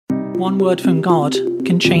one word from God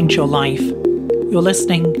can change your life. You're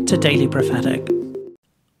listening to Daily Prophetic.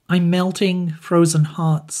 I'm melting frozen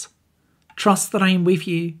hearts. Trust that I am with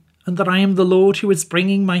you, and that I am the Lord who is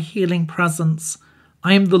bringing my healing presence.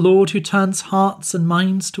 I am the Lord who turns hearts and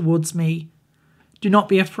minds towards me. Do not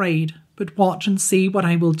be afraid, but watch and see what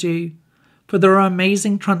I will do. For there are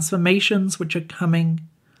amazing transformations which are coming,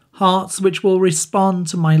 hearts which will respond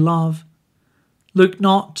to my love. Look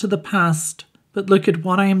not to the past, but look at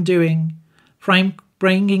what I am doing. For I am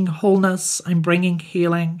bringing wholeness, I'm bringing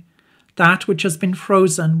healing. That which has been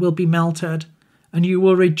frozen will be melted, and you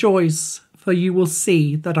will rejoice, for you will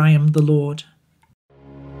see that I am the Lord.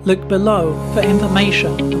 Look below for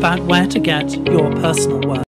information about where to get your personal word.